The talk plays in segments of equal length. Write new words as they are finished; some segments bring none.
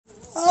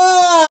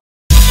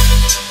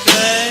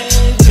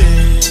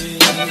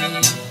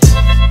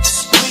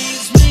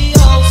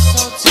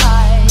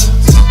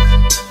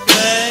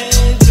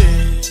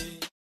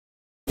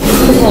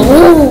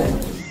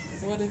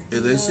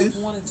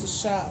wanted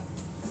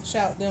to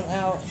shout them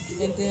out,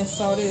 and then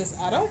saw this.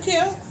 I don't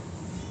care.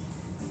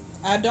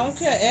 I don't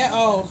care at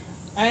all.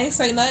 I ain't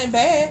say nothing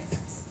bad.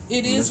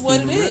 It is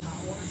what it is.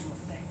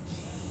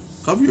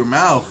 Cover your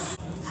mouth.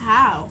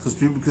 How? Because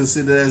people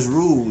consider that as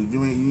rude.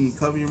 You ain't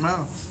cover your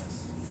mouth.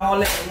 All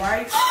that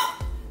rice.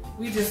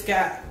 We just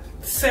got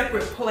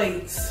separate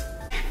plates.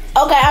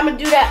 Okay, I'm gonna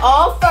do that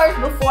all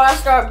first before I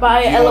start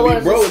buying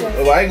LOLs.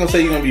 Well, I ain't gonna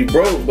say you're gonna be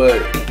broke,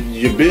 but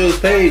your bills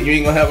paid, you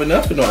ain't gonna have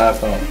enough for no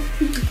iPhone.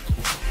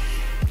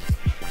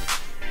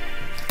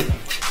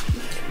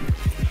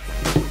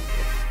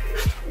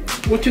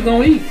 What you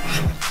gonna eat?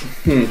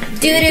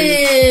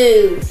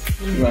 Doo-doo!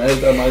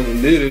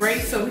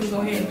 Great, so we can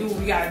go ahead and do what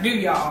we gotta do,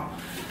 y'all.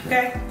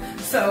 Okay?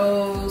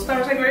 So,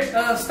 start saying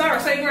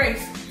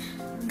grace.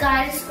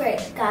 God is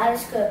great. God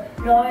is good.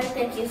 Lord,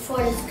 thank you for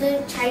this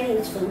good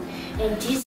Chinese food. And Jesus.